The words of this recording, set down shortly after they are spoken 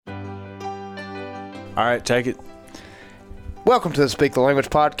All right, take it. Welcome to the Speak the Language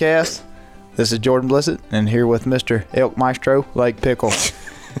podcast. This is Jordan Blissett, and here with Mr. Elk Maestro, Lake Pickle.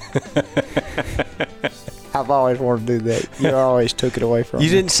 I've always wanted to do that. You always took it away from me.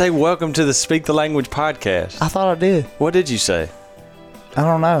 You didn't say welcome to the Speak the Language podcast. I thought I did. What did you say? I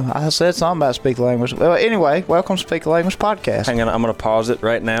don't know. I said something about Speak the Language. Well, anyway, welcome to Speak the Language podcast. Hang on, I'm going to pause it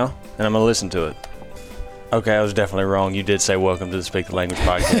right now, and I'm going to listen to it. Okay, I was definitely wrong. You did say welcome to the Speak the Language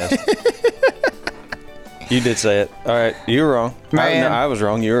podcast. You did say it. All right, you were wrong. Man. I was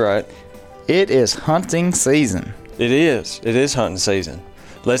wrong. You were right. It is hunting season. It is. It is hunting season.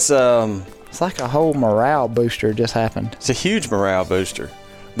 Let's, It's like a whole morale booster just happened. It's a huge morale booster.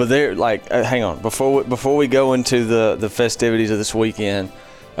 But they're like, hang on. Before we go into the festivities of this weekend,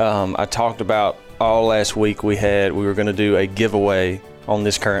 I talked about all last week we were going to do a giveaway on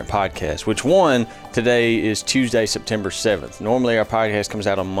this current podcast, which today is Tuesday, September 7th. Normally our podcast comes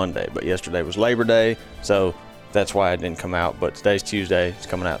out on Monday, but yesterday was Labor Day, so that's why it didn't come out. But today's Tuesday. It's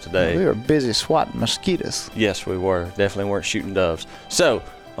coming out today. We were busy swatting mosquitoes. Yes, we were. Definitely weren't shooting doves. So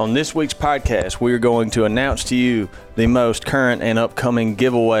on this week's podcast, we are going to announce to you the most current and upcoming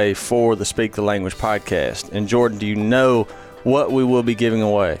giveaway for the Speak the Language podcast. And Jordan, do you know what we will be giving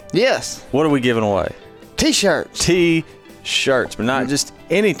away? Yes. What are we giving away? T-shirts. T-shirts, but not just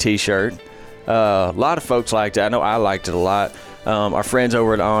any T-shirt. A lot of folks liked it. I know I liked it a lot. Our friends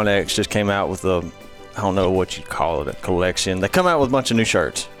over at Onyx just came out with I don't know what you call it, a collection. They come out with a bunch of new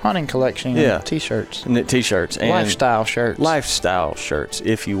shirts. Hunting collection. Yeah. T-shirts. T-shirts. And lifestyle shirts. Lifestyle shirts,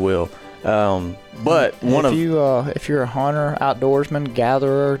 if you will. But if you're a hunter, outdoorsman,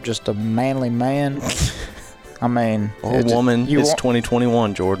 gatherer, just a manly man, I mean, or woman, it's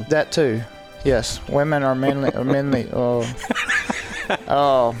 2021, Jordan. That too. Yes, women are manly.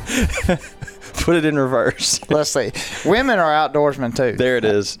 Put it in reverse. Let's see. Women are outdoorsmen too. There it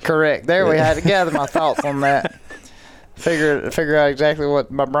is. Correct. There we had to gather my thoughts on that. Figure out exactly what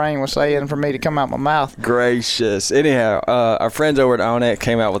my brain was saying for me to come out my mouth. Gracious. Anyhow, our friends over at Onyx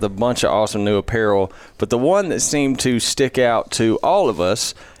came out with a bunch of awesome new apparel, but the one that seemed to stick out to all of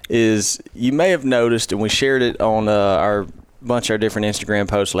us is, you may have noticed, and we shared it on our different Instagram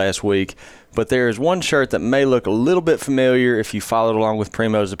posts last week, but there is one shirt that may look a little bit familiar if you followed along with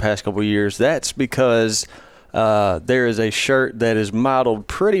Primos the past couple of years. That's because there is a shirt that is modeled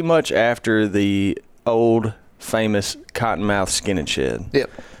pretty much after the old famous Cottonmouth Skin and Shed. Yep.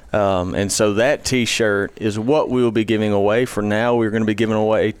 And so that T-shirt is what we will be giving away. For now, we're going to be giving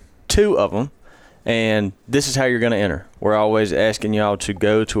away 2 of them. And this is how you're going to enter. We're always asking y'all to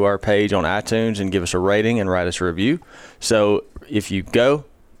go to our page on iTunes and give us a rating and write us a review. So if you go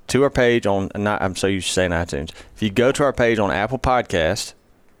to our page I'm so used to saying iTunes. If you go to our page on Apple Podcast,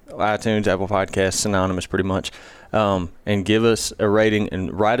 iTunes, Apple Podcast, synonymous pretty much, and give us a rating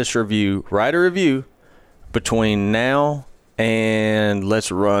and write a review between now and let's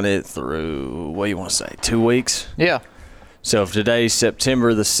run it through, what do you want to say, 2 weeks? Yeah. So if today's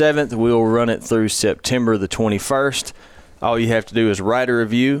September the 7th, we'll run it through September the 21st. All you have to do is write a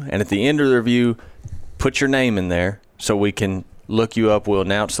review, and at the end of the review, put your name in there so we can look you up. We'll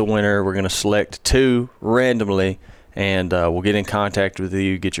announce the winner. We're going to select 2 randomly, and we'll get in contact with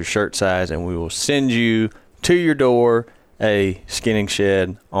you, get your shirt size, and we will send you to your door a Skin and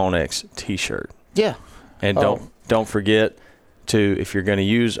Shed Onyx T-shirt. Yeah. And don't forget to, if you're going to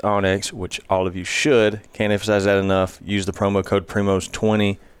use Onyx, which all of you should, can't emphasize that enough, use the promo code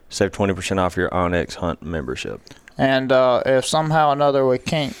PRIMOS20, save 20% off your Onyx Hunt membership. And if somehow or another we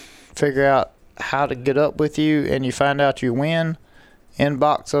can't figure out how to get up with you and you find out you win,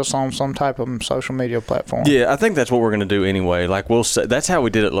 inbox us on some type of social media platform. Yeah, I think that's what we're going to do anyway. Like, we'll say, that's how we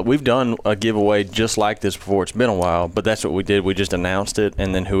did it. We've done a giveaway just like this before. It's been a while, but that's what we did. We just announced it,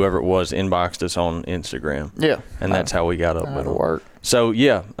 and then whoever it was inboxed us on Instagram. Yeah. And that's how we got up with it. Work. So,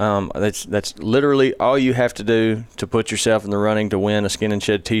 yeah, that's literally all you have to do to put yourself in the running to win a Skin and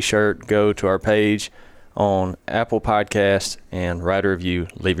Shed T-shirt. Go to our page on Apple Podcasts and write a review.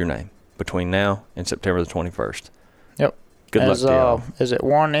 Leave your name between now and September the 21st. Yep. Good luck to y'all. Is it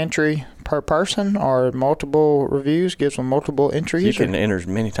 1 entry per person or multiple reviews? Gives them multiple entries? You can enter as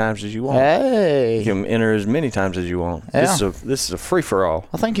many times as you want. Hey. You can enter as many times as you want. Yeah. This is a free-for-all.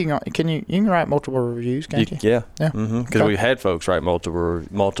 I think you can write multiple reviews, can't you? Yeah. Yeah. Because we had folks write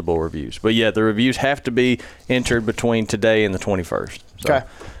multiple reviews. But, yeah, the reviews have to be entered between today and the 21st. So,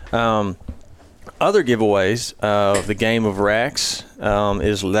 okay. Other giveaways, the game of racks,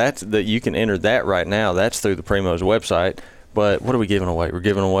 is that you can enter that right now. That's through the Primos website. But what are we giving away? We're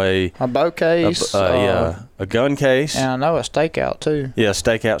giving away a bow case, a gun case, and I know a stakeout too. Yeah,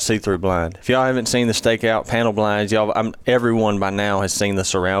 stakeout see-through blind. If y'all haven't seen the stakeout panel blinds, everyone by now has seen the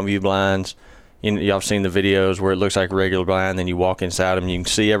surround view blinds. Y'all have seen the videos where it looks like a regular blind, then you walk inside them and you can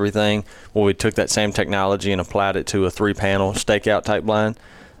see everything. Well, we took that same technology and applied it to a 3-panel stakeout type blind.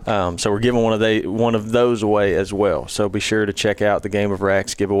 So we're giving one of those away as well. So be sure to check out the Game of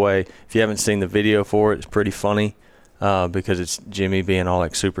Racks giveaway. If you haven't seen the video for it, it's pretty funny because it's Jimmy being all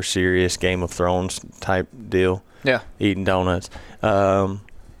like super serious Game of Thrones type deal. Yeah. Eating donuts.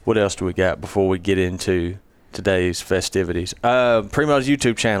 What else do we got before we get into today's festivities? Primo's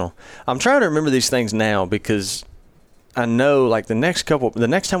YouTube channel. I'm trying to remember these things now because I know like the next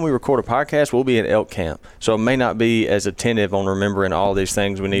time we record a podcast, we'll be in elk camp. So I may not be as attentive on remembering all these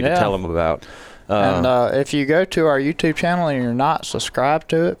things we need to tell them about. And if you go to our YouTube channel and you're not subscribed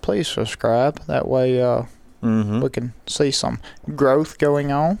to it, please subscribe. That way we can see some growth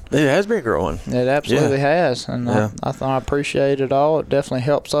going on. It has been growing. It absolutely has. And I appreciate it all. It definitely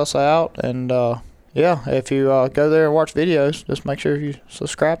helps us out. And if you go there and watch videos, just make sure you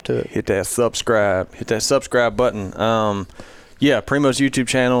subscribe to it. Hit that subscribe button. Primo's YouTube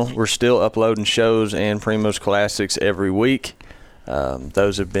channel. We're still uploading shows and Primo's Classics every week.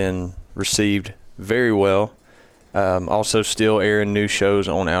 Those have been received very well. Also still airing new shows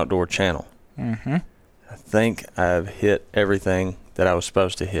on Outdoor Channel. Mm-hmm. I think I've hit everything that I was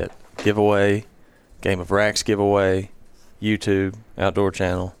supposed to hit. Giveaway, Game of Racks giveaway, YouTube, Outdoor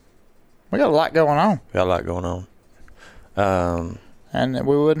Channel. We got a lot going on. And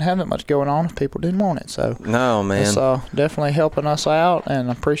we wouldn't have that much going on if people didn't want it. So no, man. It's definitely helping us out, and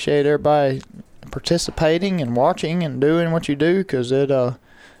I appreciate everybody participating and watching and doing what you do because it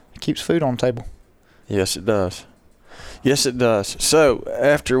keeps food on the table. Yes, it does. So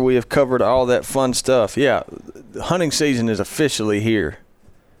after we have covered all that fun stuff, hunting season is officially here.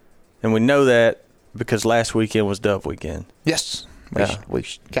 And we know that because last weekend was dove weekend. Yes. We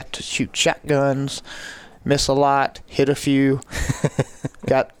got to shoot shotguns, miss a lot, hit a few,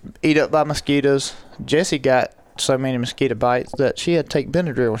 got eat up by mosquitoes. Jessie got so many mosquito bites that she had to take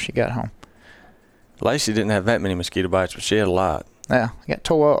Benadryl when she got home. Lacey didn't have that many mosquito bites, but she had a lot. Yeah, got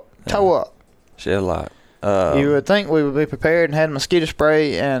tore up. She had a lot. You would think we would be prepared and had mosquito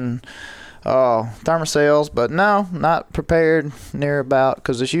spray and thermocells, but no, not prepared near about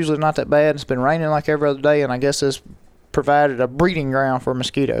because it's usually not that bad. It's been raining like every other day, and I guess it's provided a breeding ground for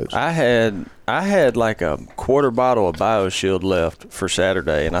mosquitoes. I had like a quarter bottle of BioShield left for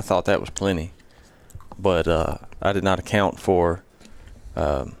Saturday, and I thought that was plenty. But I did not account for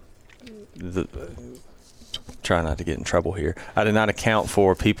try not to get in trouble here. I did not account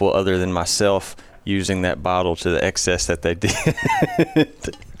for people other than myself using that bottle to the excess that they did.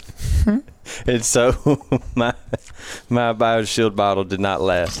 And so my BioShield bottle did not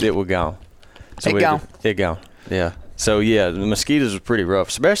last. It was gone. So it gone. Yeah. So, the mosquitoes were pretty rough,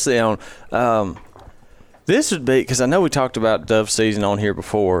 especially on this would be because I know we talked about dove season on here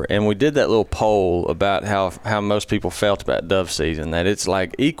before, and we did that little poll about how most people felt about dove season, that it's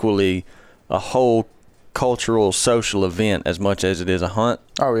like equally a whole cultural, social event as much as it is a hunt.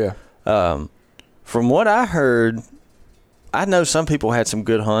 Oh, yeah. From what I heard, I know some people had some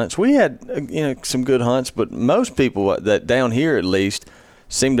good hunts. We had some good hunts, but most people that down here at least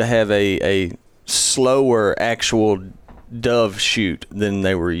seem to have a slower actual dove shoot than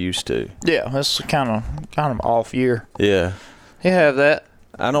they were used to. Yeah, that's kind of off year. Yeah, you have that.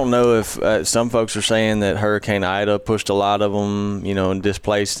 I don't know if some folks are saying that Hurricane Ida pushed a lot of them, and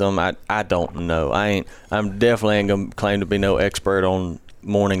displaced them. I don't know. I'm definitely ain't gonna claim to be no expert on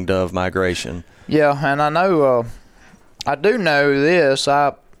mourning dove migration. Yeah, and I know I do know this.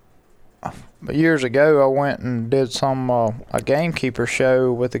 Years ago, I went and did a gamekeeper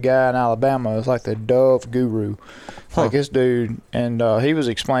show with a guy in Alabama. It's like the dove guru, like this dude, and he was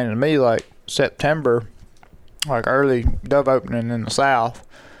explaining to me like September, like early dove opening in the South.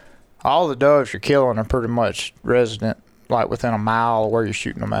 All the doves you're killing are pretty much resident, like within a mile of where you're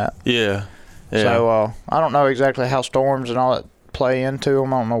shooting them at. Yeah. So I don't know exactly how storms and all that play into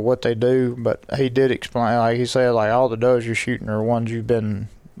them. I don't know what they do, but he did explain. Like he said, like all the doves you're shooting are ones you've been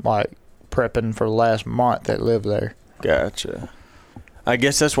like prepping for the last month that live there. Gotcha. I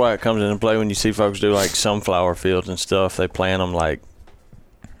guess that's why it comes into play when you see folks do like sunflower fields and stuff. They plant them like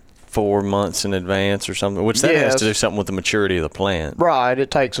 4 months in advance or something, which that has to do something with the maturity of the plant. Right.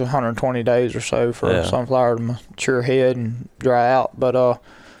 It takes 120 days or so for a sunflower to mature head and dry out. But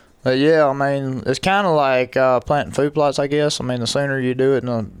yeah, I mean, it's kind of like planting food plots, I guess. I mean, the sooner you do it,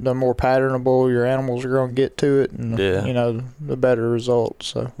 the more patternable your animals are going to get to it, and the better results.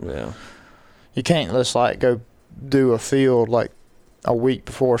 So you can't just like go do a field like a week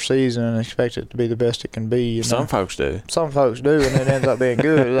before season and expect it to be the best it can be. Some folks do. Some folks do, and it ends up being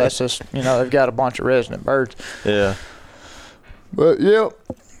good. That's just they've got a bunch of resident birds. Yeah. But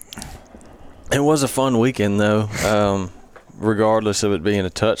It was a fun weekend, though. Regardless of it being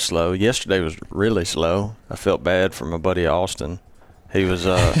a touch slow. Yesterday was really slow. I felt bad for my buddy Austin. He was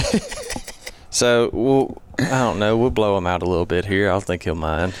so I don't know. We'll blow him out a little bit here. I don't think he'll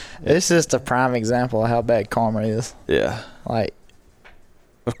mind. It's just a prime example of how bad karma is. Yeah. Like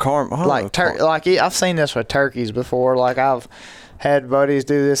Karma. like I've seen this with turkeys before. Like I've had buddies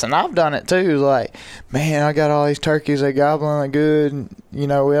do this, and I've done it too. Like, man, I got all these turkeys. They gobbling like good. You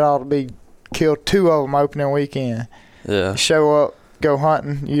know, it ought to be killed 2 of them opening weekend. Yeah. Show up, go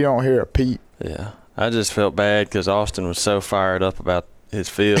hunting. You don't hear a peep. Yeah. I just felt bad because Austin was so fired up about his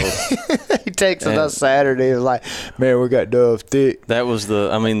field. He texted us Saturday. He was like, man, we got doves thick. That was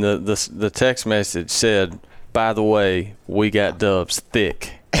the text message said, by the way, we got doves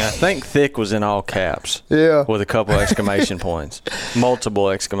thick. And I think thick was in all caps. Yeah. With a couple exclamation points. Multiple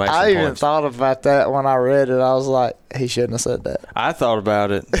exclamation points. I even thought about that when I read it. I was like, he shouldn't have said that. I thought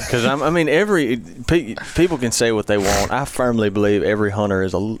about it because people can say what they want. I firmly believe every hunter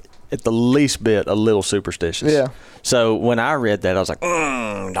is at the least bit a little superstitious. Yeah. So when I read that, I was like,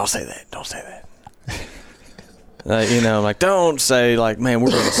 don't say that. Don't say that. Like don't say like, man,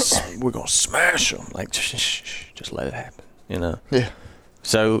 we're gonna smash them. Like just let it happen. Yeah.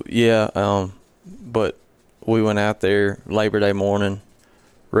 So yeah, but we went out there Labor Day morning,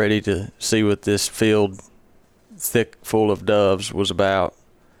 ready to see what this field thick full of doves was about.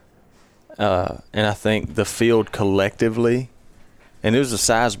 And I think the field collectively, and it was a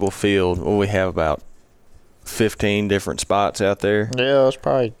sizable field. Well, we have about 15 different spots out there. Yeah, it's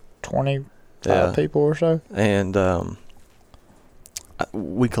probably 25 people or so. And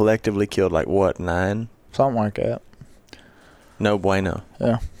we collectively killed 9? Something like that. No bueno.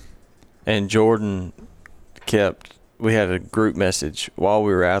 Yeah. And Jordan we had a group message while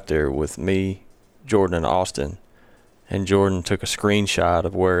we were out there with me, Jordan, and Austin. And Jordan took a screenshot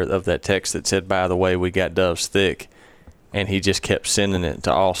of that text that said, by the way, we got doves thick. And he just kept sending it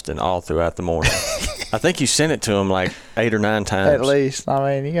to Austin all throughout the morning. I think you sent it to him 8 or 9 times. At least.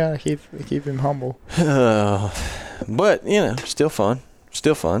 I mean, you got to keep him humble. But, still fun.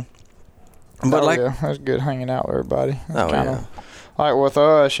 Still fun. But yeah, it's good hanging out with everybody. Yeah. Like with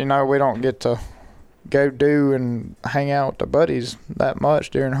us, we don't get to go do and hang out with the buddies that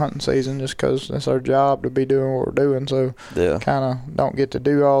much during hunting season just because it's our job to be doing what we're doing. So kind of don't get to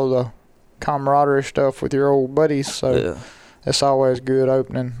do all the camaraderie stuff with your old buddies. So it's always good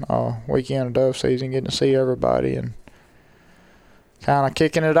opening weekend of dove season, getting to see everybody and kind of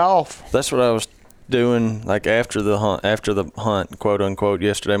kicking it off. That's what I was doing after the hunt, quote unquote,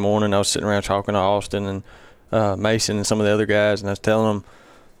 yesterday morning. I was sitting around talking to Austin and Mason and some of the other guys, and I was telling them,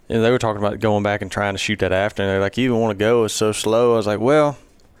 they were talking about going back and trying to shoot that after, and they're like, you even want to go? It's so slow. I was like, well,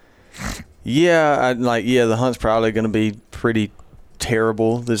 yeah, the hunt's probably going to be pretty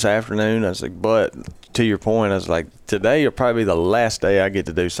terrible this afternoon. I was like, but to your point, I was like, today will probably be the last day I get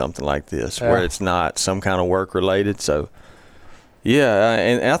to do something like this where it's not some kind of work related. So yeah,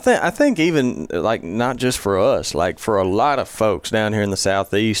 and I think even not just for us, for a lot of folks down here in the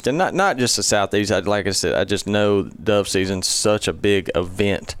Southeast, and not just the Southeast. Like I said, I just know dove season's such a big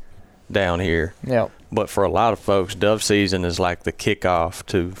event down here. Yeah. But for a lot of folks, dove season is like the kickoff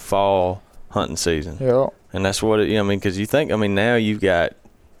to fall hunting season. Yeah. And that's what because you think, now you've got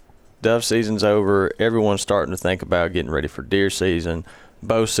dove season's over. Everyone's starting to think about getting ready for deer season.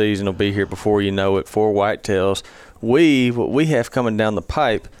 Bow season will be here before you know it. For whitetails. What we have coming down the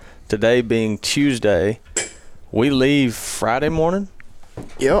pipe, today being Tuesday, we leave Friday morning.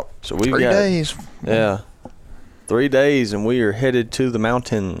 Yep. So we've 3 got 3 days. Yeah. 3 days, and we are headed to the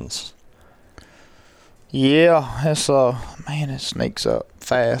mountains. Yeah, it's it sneaks up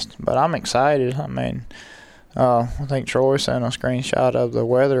fast, but I'm excited. I think Troy sent a screenshot of the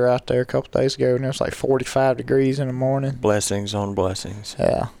weather out there a couple days ago, and it was 45 degrees in the morning. Blessings on blessings.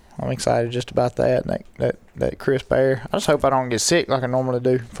 Yeah, I'm excited just about that and that crisp air. I just hope I don't get sick like I normally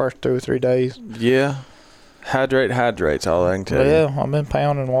do first 2 or 3 days. Yeah, hydrate's all I can tell you. Yeah, I've been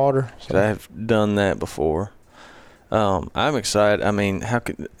pounding water. So. I have done that before. I'm excited. How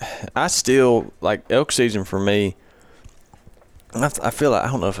could I still elk season for me? I feel I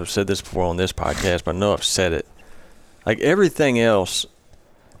don't know if I've said this before on this podcast, but I know I've said it. Everything else,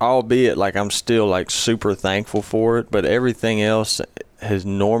 albeit I'm still super thankful for it, but everything else has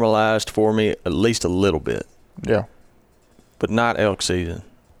normalized for me at least a little bit. Yeah. But not elk season.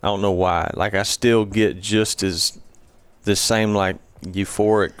 I don't know why. I still get just as the same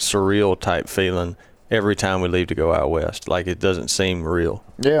euphoric, surreal type feeling every time we leave to go out west. It doesn't seem real.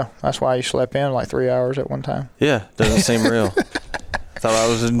 Yeah, that's why you slept in 3 hours at one time. Yeah, doesn't seem real. Thought I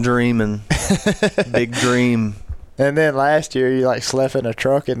was dreaming. Big dream. And then last year, you like slept in a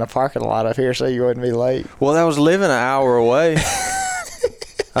truck in the parking lot up here so you wouldn't be late. Well, I was living an hour away.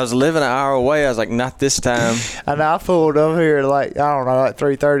 I was was like, not this time. And I pulled up here like, I don't know, like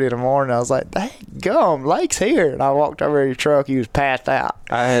 3:30 in the morning. I was like, dang gum, Lake's here. And I walked over to your truck. He was passed out.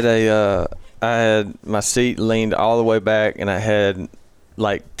 I had my seat leaned all the way back, and I had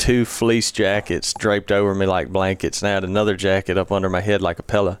like 2 fleece jackets draped over me like blankets, and I had another jacket up under my head like a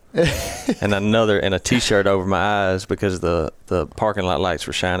pillow, and a T-shirt over my eyes because the parking lot lights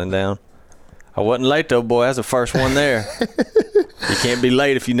were shining down. I wasn't late though, boy. I was the first one there. You can't be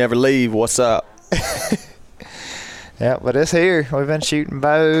late if you never leave. What's up? Yeah, but it's here. We've been shooting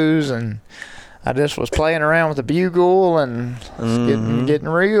bows, and I just was playing around with the bugle, and it's getting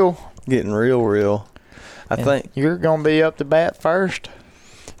real. Getting real. I think you're gonna be up to bat first.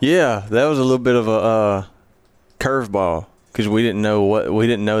 Yeah, that was a little bit of a curveball because we didn't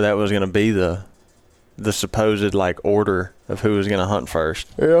know that was going to be the supposed like order of who was going to hunt first.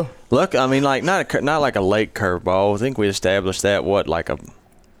 Yeah. Look, I mean, like not like a late curveball. I think we established that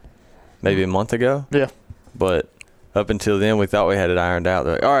maybe a month ago. Yeah. But up until then, we thought we had it ironed out.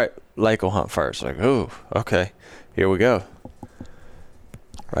 They're like, all right, Lake will hunt first. Like, ooh, okay, here we go.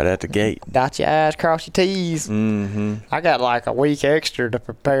 Right at the gate. Dot your I's, cross your T's. Mm-hmm. I got like a week extra to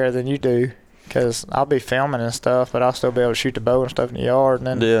prepare than you do because I'll be filming and stuff, but I'll still be able to shoot the bow and stuff in the yard.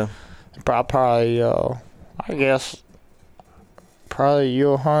 And then probably I guess, probably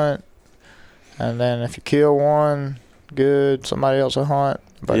you'll hunt. And then if you kill one, good, somebody else will hunt.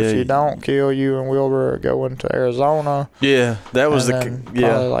 But if you don't kill, you and Wilbur are going to Arizona. Yeah, that was probably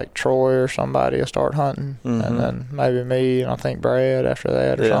like Troy or somebody will start hunting, and then maybe me and I think Brad after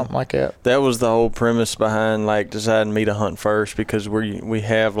that or something like that. That was the whole premise behind like deciding me to hunt first because we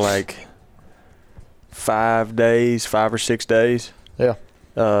have like 5 or 6 days. Yeah.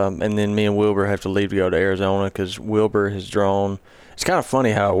 And then me and Wilbur have to leave to go to Arizona because Wilbur has drawn. It's kind of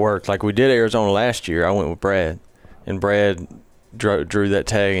funny how it worked. Like we did Arizona last year. I went with Brad, and Brad drew that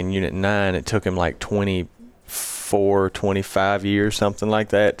tag in Unit 9. It took him like 24, 25 years, something like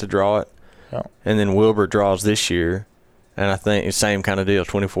that, to draw it. Yeah. And then Wilbur draws this year, and I think it's the same kind of deal,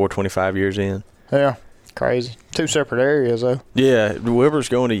 24, 25 years in. Yeah, crazy. 2 separate areas, though. Yeah, Wilbur's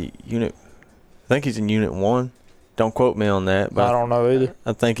going to Unit, I think he's in Unit 1. Don't quote me on that. But I don't know either.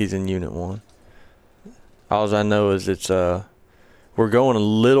 I think he's in Unit 1. All I know is it's we're going a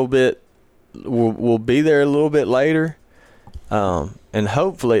little bit, we'll be there a little bit later. And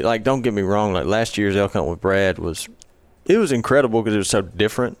hopefully, like, don't get me wrong, like last year's elk hunt with Brad was incredible because it was so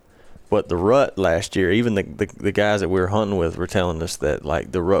different. But the rut last year, even the guys that we were hunting with were telling us that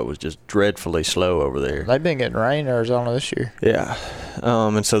like the rut was just dreadfully slow over there. They've been getting rain in Arizona this year. Yeah,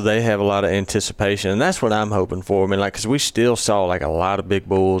 and so they have a lot of anticipation, and that's what I'm hoping for. I mean, like, because we still saw like a lot of big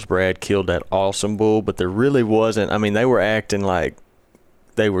bulls. Brad killed that awesome bull, but there really wasn't. I mean, they were acting like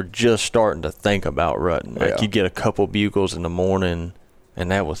they were just starting to think about rutting. Like you get a couple bugles in the morning, and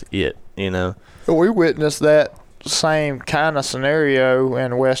that was it. You know. We witnessed that same kind of scenario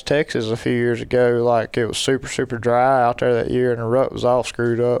in West Texas a few years ago. Like it was super dry out there that year, and the rut was all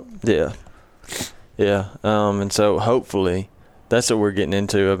screwed up. Yeah. And so hopefully that's what we're getting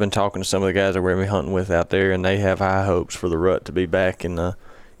into. I've been talking to some of the guys that we're gonna be hunting with out there, and they have high hopes for the rut to be back in the,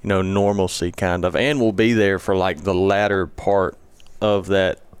 normalcy kind of, and we'll be there for like the latter part of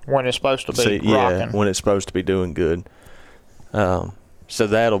that when it's supposed to be rocking. Yeah, when it's supposed to be doing good. So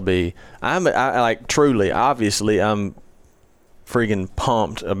that'll be. I like truly. Obviously, I'm freaking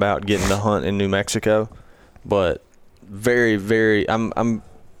pumped about getting to hunt in New Mexico, but very. I'm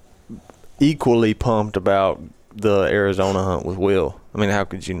equally pumped about the Arizona hunt with Will. I mean, how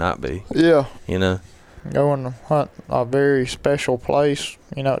could you not be? Yeah. Going to hunt a very special place.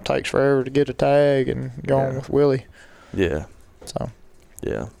 It takes forever to get a tag, and going with Willie. Yeah. So.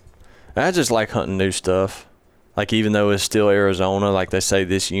 Yeah. I just like hunting new stuff. Like, even though it's still Arizona, like they say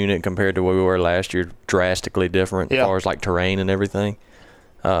this unit compared to where we were last year, drastically different as far as like terrain and everything.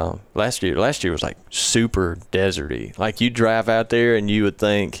 Last year was like super deserty. Like, you drive out there and you would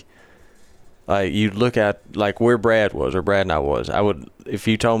think, like, you'd look at like where Brad and I was. I would, if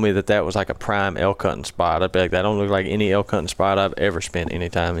you told me that was like a prime elk hunting spot, I'd be like, that don't look like any elk hunting spot I've ever spent any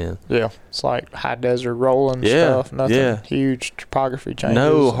time in. Yeah, it's like high desert rolling stuff. Nothing huge topography changes.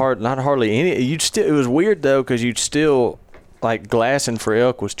 No, not hardly any. It was weird though, because you'd still like glassing for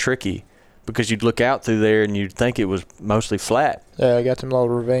elk was tricky. Because you'd look out through there and you'd think it was mostly flat. Yeah, I got them little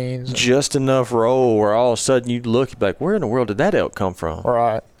ravines. Just enough roll where all of a sudden you'd look, you'd be like, where in the world did that elk come from?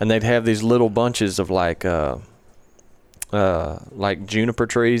 Right. And they'd have these little bunches of like juniper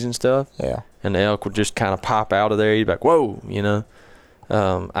trees and stuff. Yeah. And the elk would just kind of pop out of there. You'd be like, whoa,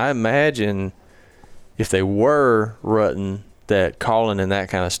 I imagine if they were rutting, that calling and that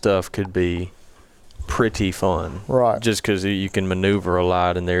kind of stuff could be pretty fun. Right. Just because you can maneuver a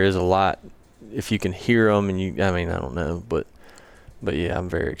lot, and there is a lot. If you can hear them, and I don't know, but yeah, I'm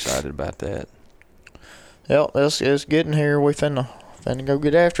very excited about that. Yep, it's getting here. We finna go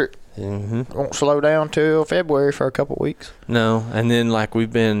get after it. Mm-hmm. Won't slow down till February for a couple of weeks. No, and then like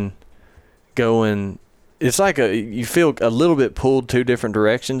we've been going, it's like you feel a little bit pulled two different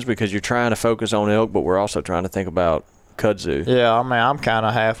directions because you're trying to focus on elk, but we're also trying to think about kudzu. Yeah, I mean, I'm kind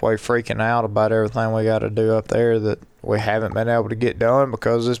of halfway freaking out about everything we got to do up there that we haven't been able to get done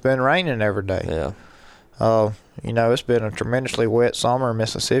because it's been raining every day. Yeah. It's been a tremendously wet summer in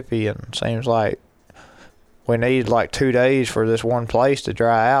Mississippi, and it seems like we need like 2 days for this one place to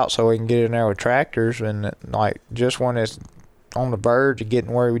dry out so we can get in there with tractors. And like just when it's on the verge of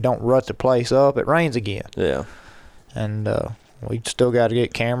getting where we don't rut the place up, it rains again. Yeah. And we still got to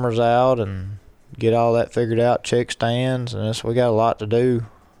get cameras out and get all that figured out, check stands, and we got a lot to do.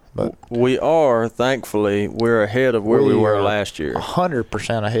 But we are, thankfully, we're ahead of where we were last year.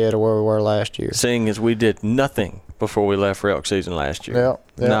 100% ahead of where we were last year. Seeing as we did nothing before we left for elk season last year.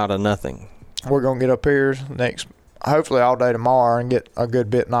 Yep. Not a nothing. We're going to get up here hopefully all day tomorrow and get a good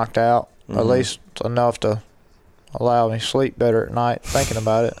bit knocked out. Mm-hmm. At least enough to allow me to sleep better at night thinking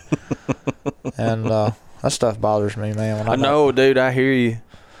about it. And that stuff bothers me, man. I know, dude. I hear you.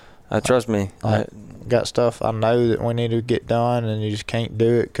 Trust me. I got stuff I know that we need to get done, and you just can't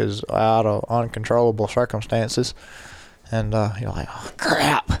do it because out of uncontrollable circumstances. And you're like, oh,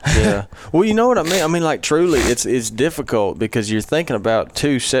 crap. Yeah. Well, you know what I mean? I mean, like, truly, it's difficult because you're thinking about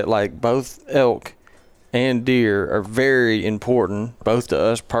like both elk and deer are very important, both to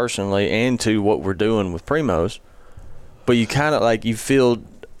us personally and to what we're doing with Primos. But you kind of like, you feel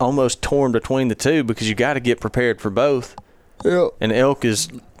almost torn between the two because you got to get prepared for both. Yeah. And elk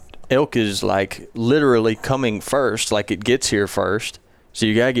is like literally coming first, like it gets here first. So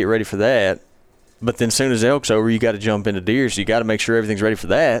you got to get ready for that. But then as soon as elk's over, you got to jump into deer, so you got to make sure everything's ready for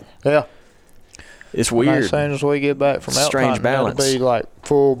that. Yeah. It's weird. As soon as we get back from elk strange hunting, balance. It'll be like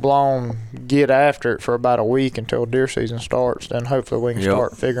full-blown get after it for about a week until deer season starts. Then hopefully we can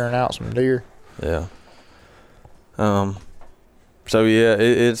start figuring out some deer. Yeah. So, yeah,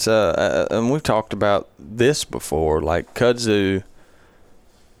 it's and we've talked about this before, like kudzu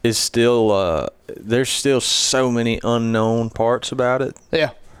is still there's still so many unknown parts about it.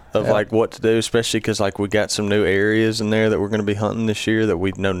 Yeah. Of like what to do, especially because like we got some new areas in there that we're going to be hunting this year that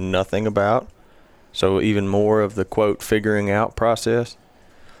we know nothing about. So even more of the quote figuring out process.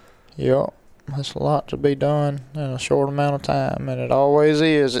 Yeah, that's a lot to be done in a short amount of time, and it always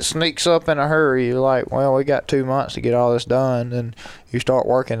is. It sneaks up in a hurry. You're like, well, we got 2 months to get all this done, and you start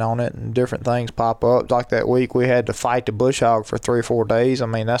working on it, and different things pop up. Like that week we had to fight the bush hog for 3 or 4 days. I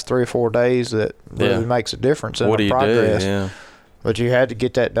mean, that's 3 or 4 days that really makes a difference in the progress. Do? Yeah. But you had to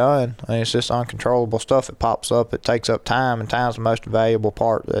get that done. I mean, it's just uncontrollable stuff. It pops up. It takes up time, and time's the most valuable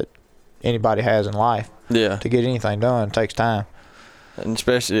part that anybody has in life. Yeah. To get anything done, it takes time. And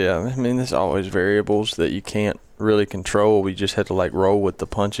especially, I mean, there's always variables that you can't really control. We just have to, like, roll with the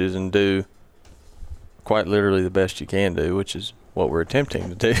punches and do quite literally the best you can do, which is what we're attempting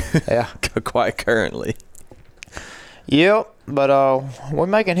to do. Yeah. Quite currently. Yep, but we're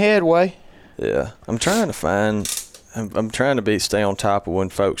making headway. Yeah. I'm trying to stay on top of when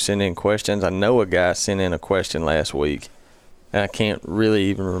folks send in questions. I know a guy sent in a question last week, and I can't really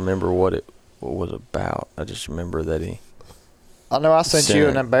even remember what it was about. I just remember that I know I sent you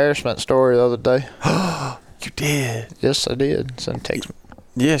an embarrassment story the other day. You did? Yes, I did. Send text me.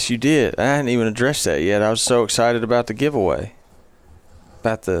 Yes, you did. I hadn't even addressed that yet. I was so excited about the giveaway.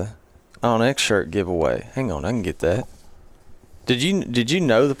 About the OnX shirt giveaway. Hang on, I can get that. Did you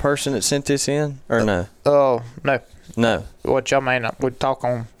know the person that sent this in, or no? Oh, no. No. What y'all mean? We'd talk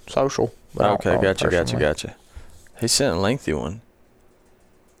on social. Okay, gotcha. He sent a lengthy one.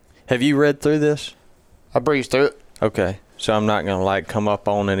 Have you read through this? I breezed through it. Okay, so I'm not gonna like come up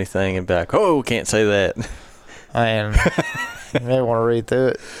on anything and be like, oh, can't say that. And you may want to read through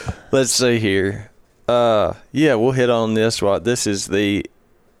it. Let's see here. Yeah, we'll hit on this. This is the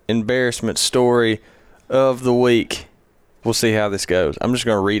embarrassment story of the week. We'll see how this goes. I'm just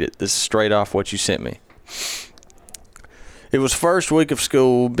gonna read it. This is straight off what you sent me. It was first week of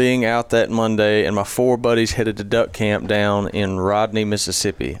school, being out that Monday, and my 4 buddies headed to duck camp down in Rodney,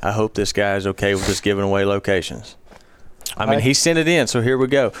 Mississippi. I hope this guy is okay with us giving away locations. I mean, he sent it in, so here we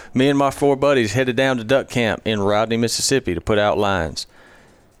go. Me and my 4 buddies headed down to duck camp in Rodney, Mississippi to put out lines.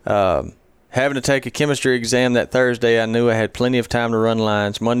 Having to take a chemistry exam that Thursday, I knew I had plenty of time to run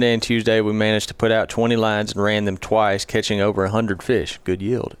lines. Monday and Tuesday, we managed to put out 20 lines and ran them twice, catching over 100 fish. Good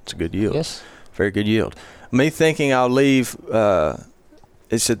yield. It's a good yield. Yes. Very good yield. Me thinking I'll leave.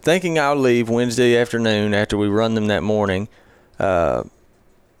 It said thinking I'll leave Wednesday afternoon after we run them that morning.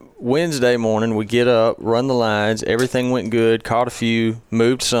 Wednesday morning, we get up, run the lines. Everything went good. Caught a few,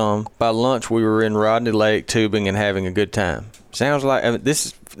 moved some. By lunch, we were in Rodney Lake tubing and having a good time. Sounds like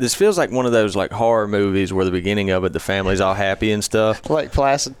this feels like one of those like horror movies where the beginning of it, the family's all happy and stuff. Lake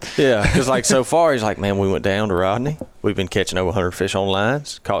Placid. Yeah, because like so far, he's like, man, we went down to Rodney. We've been catching over 100 fish on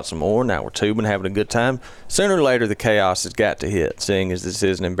lines, caught some more. Now we're tubing, having a good time. Sooner or later, the chaos has got to hit, seeing as this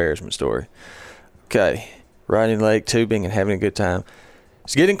is an embarrassment story. Okay, Rodney Lake tubing and having a good time.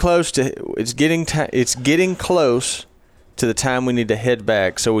 It's getting close to the time we need to head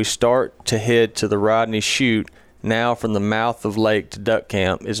back, so we start to head to the Rodney chute. Now from the mouth of lake to duck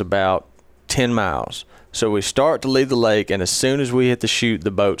camp is about 10 miles. So we start to leave the lake, and as soon as we hit the chute,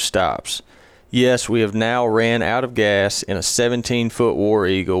 the boat stops. Yes, we have now ran out of gas in a 17-foot War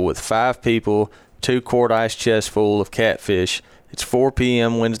Eagle with 5 people, 2 quart ice chests full of catfish. It's 4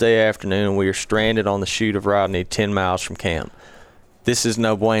 p.m. Wednesday afternoon, and we are stranded on the chute of Rodney 10 miles from camp. This is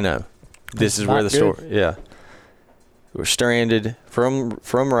no bueno. This is where the story. Yeah, we're stranded from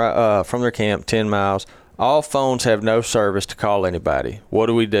their camp 10 miles. All phones have no service to call anybody. What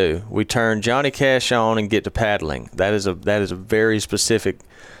do? We turn Johnny Cash on and get to paddling. That is a very specific.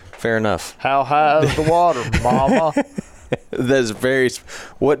 Fair enough. How high is the water, Mama? That's very.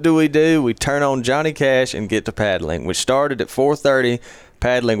 What do? We turn on Johnny Cash and get to paddling. We started at 4:30,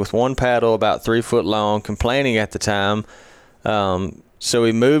 paddling with one paddle about 3 foot long, complaining at the time. So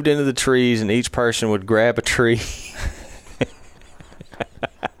we moved into the trees, and each person would grab a tree.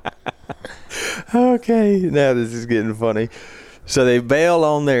 Okay, now this is getting funny. So they bail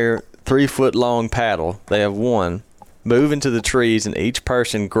on their 3 foot long paddle. They have one. Move into the trees, and each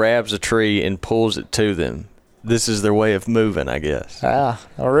person grabs a tree and pulls it to them. This is their way of moving, I guess. The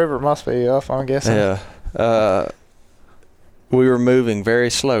river must be up, I'm guessing. Yeah. We were moving very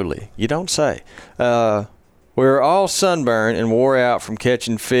slowly. You don't say. We were all sunburned and wore out from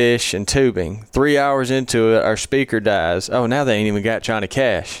catching fish and tubing. 3 hours into it, our speaker dies. Oh, now they ain't even got Johnny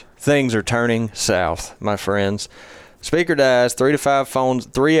Cash. Things are turning south, my friends. Speaker dies, 3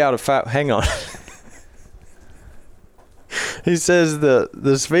 out of 5. Hang on. He says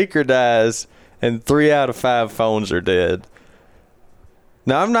the speaker dies and 3 out of 5 phones are dead.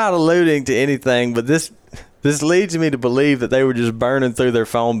 Now, I'm not alluding to anything, but this leads me to believe that they were just burning through their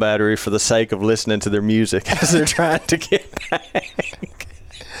phone battery for the sake of listening to their music as they're trying to get back.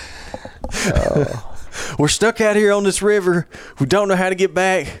 We're stuck out here on this river. We don't know how to get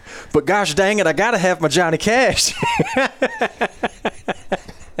back. But gosh dang it, I got to have my Johnny Cash.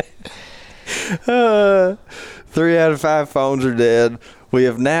 3 out of 5 phones are dead. We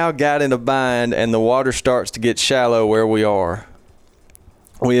have now got in a bind, and the water starts to get shallow where we are.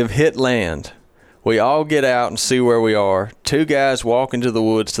 We have hit land. We all get out and see where we are. 2 guys walk into the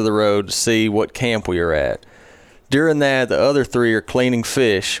woods to the road to see what camp we are at. During that, the other 3 are cleaning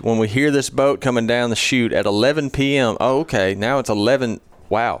fish. When we hear this boat coming down the chute at 11 p.m. Oh, okay. Now it's 11.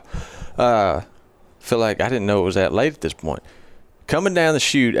 Wow. Feel like I didn't know it was that late at this point. Coming down the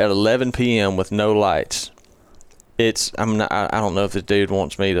chute at 11 p.m. with no lights. I don't know if this dude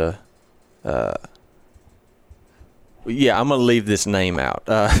wants me to. Yeah, I'm going to leave this name out.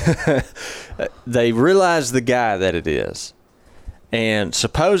 They realize the guy that it is. And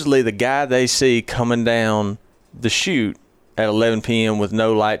supposedly the guy they see coming down the chute at 11 p.m. with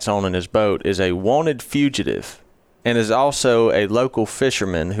no lights on in his boat is a wanted fugitive and is also a local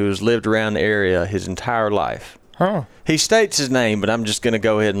fisherman who has lived around the area his entire life. Huh. He states his name, but I'm just going to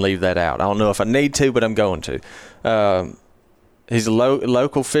go ahead and leave that out. I don't know if I need to, but I'm going to. He's a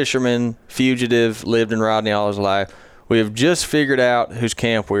local fisherman, fugitive, lived in Rodney all his life. We have just figured out whose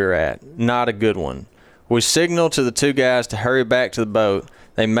camp we are at. Not a good one. We signal to the 2 guys to hurry back to the boat.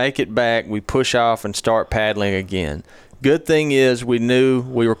 They make it back. We push off and start paddling again. Good thing is we knew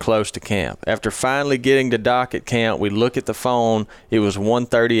we were close to camp. After finally getting to dock at camp, we look at the phone. It was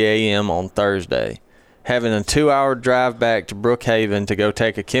 1:30 a.m. on Thursday. Having a 2-hour drive back to Brookhaven to go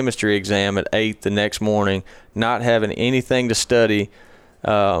take a chemistry exam at 8 the next morning, not having anything to study.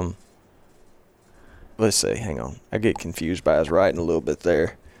 Let's see, hang on. I get confused by his writing a little bit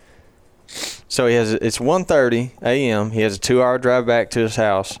there. So it's 1:30 a.m. He has a 2-hour drive back to his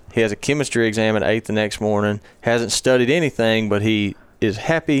house. He has a chemistry exam at 8 the next morning. Hasn't studied anything, but he is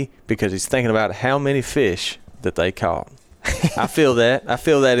happy because he's thinking about how many fish that they caught. I feel that. I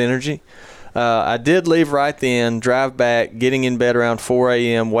feel that energy. I did leave right then, drive back, getting in bed around 4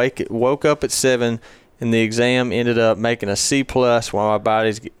 a.m., woke up at 7, and the exam ended up making a C+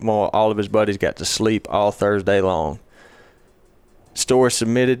 while all of his buddies got to sleep all Thursday long. story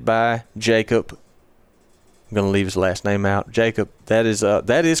submitted by Jacob. I'm going to leave his last name out. Jacob, that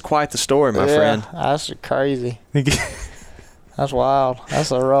is quite the story, my friend. That's crazy. That's wild. That's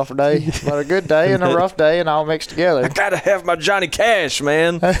a rough day. But a good day and a rough day and all mixed together. I got to have my Johnny Cash,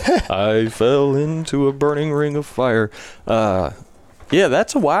 man. I fell into a burning ring of fire. Yeah,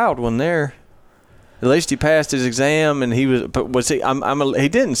 that's a wild one there. At least he passed his exam, and he was. But was he? He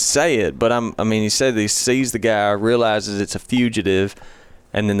didn't say it, but he said he sees the guy, realizes it's a fugitive,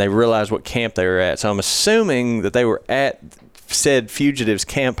 and then they realize what camp they were at. So I'm assuming that they were at said fugitive's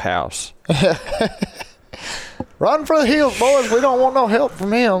camp house. Run for the hills, boys. We don't want no help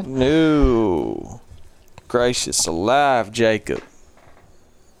from him. No. Gracious alive, Jacob.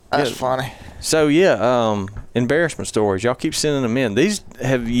 That's funny. So, yeah, embarrassment stories. Y'all keep sending them in. These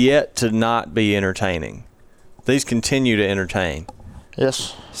have yet to not be entertaining. These continue to entertain.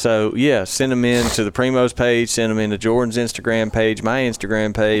 Yes. So, yeah, send them in to the Primos page. Send them in to Jordan's Instagram page, my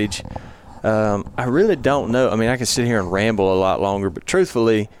Instagram page. I really don't know. I mean, I can sit here and ramble a lot longer, but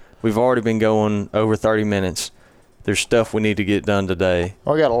truthfully, we've already been going over 30 minutes. There's stuff we need to get done today.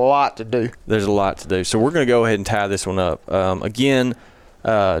 We got a lot to do. There's a lot to do. So we're going to go ahead and tie this one up. Again,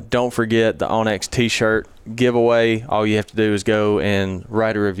 don't forget the Onyx T-shirt giveaway. All you have to do is go and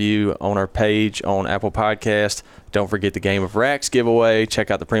write a review on our page on Apple Podcast. Don't forget the Game of Racks giveaway. Check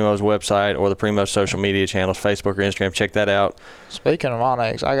out the Primos website or the Primos social media channels, Facebook or Instagram. Check that out. Speaking of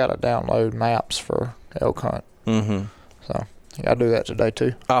Onyx, I got to download maps for elk hunt. Mm-hmm. So I got to do that today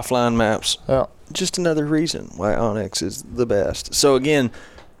too. Offline maps. Yeah. Just another reason why Onyx is the best. So again,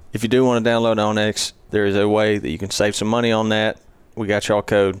 if you do want to download Onyx, there is a way that you can save some money on that. We got y'all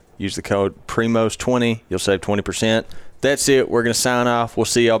code. Use the code PRIMOS20. You'll save 20%. That's it. We're going to sign off. We'll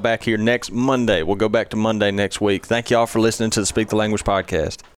see y'all back here next Monday. We'll go back to Monday next week. Thank y'all for listening to the Speak the Language podcast.